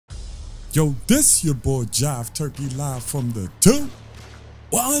Yo, this your boy Jiveturkey live from the 2,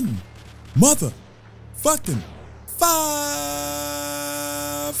 1, motherfucking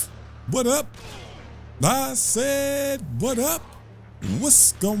 5. What up? I said, what up?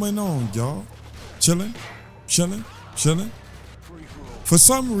 What's going on, y'all? Chilling? For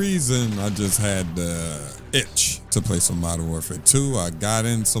some reason, I just had the itch to play some Modern Warfare 2. I got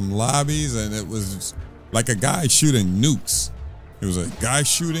in some lobbies and it was like a guy shooting nukes. It was a guy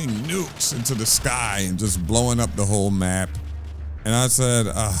shooting nukes into the sky and just blowing up the whole map. And I said,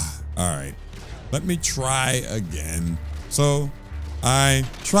 all right, let me try again. So I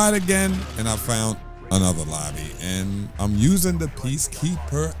tried again and I found another lobby. And I'm using the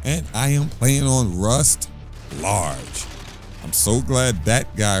Peacekeeper and I am playing on Rust Large. I'm so glad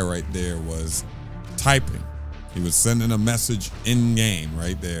that guy right there was typing. He was sending a message in game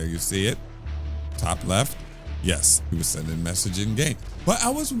right there. You see it? Top left. Yes, he was sending a message in game. But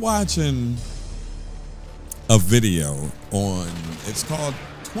I was watching a video on, it's called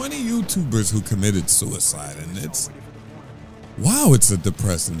 20 YouTubers who committed suicide. And it's, wow, it's a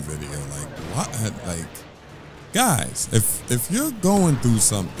depressing video. Like, what? Like, guys, if you're going through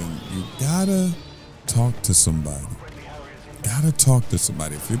something, you gotta talk to somebody. Gotta talk to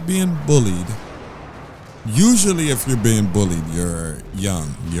somebody. If you're being bullied, usually if you're being bullied, you're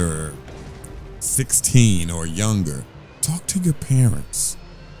young, you're 16 or younger. Talk to your parents.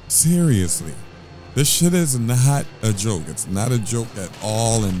 Seriously. This shit is not a joke. It's not a joke at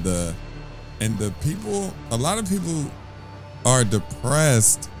all. And the people, a lot of people are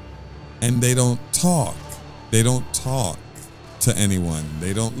depressed and they don't talk. They don't talk to anyone.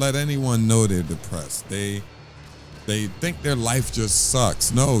 They don't let anyone know they're depressed. They think their life just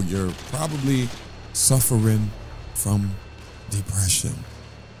sucks. No, you're probably suffering from depression.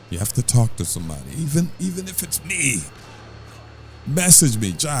 You have to talk to somebody, even if it's me. Message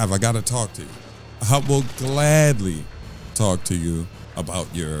me, Jive, I gotta talk to you. I will gladly talk to you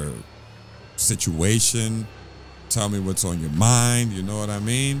about your situation. Tell me what's on your mind, you know what I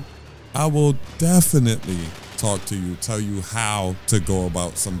mean? I will definitely talk to you, tell you how to go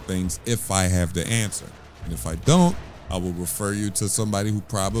about some things if I have the answer. And if I don't, I will refer you to somebody who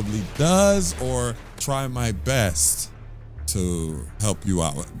probably does, or try my best to help you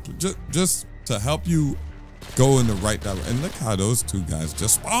out. Just to help you go in the right direction. And look how those two guys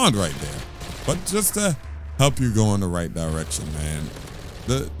just spawned right there. But just to help you go in the right direction, man.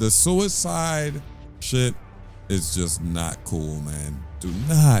 The suicide shit is just not cool, man. Do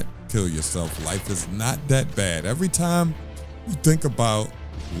not kill yourself. Life is not that bad. Every time you think about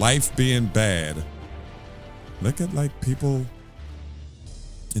life being bad, look at like people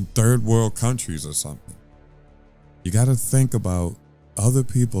in third world countries or something. You got to think about other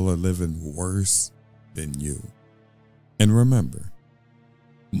people are living worse than you. And remember,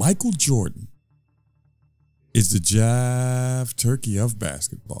 Michael Jordan is the Jiveturkey of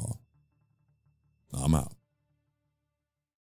basketball. I'm out.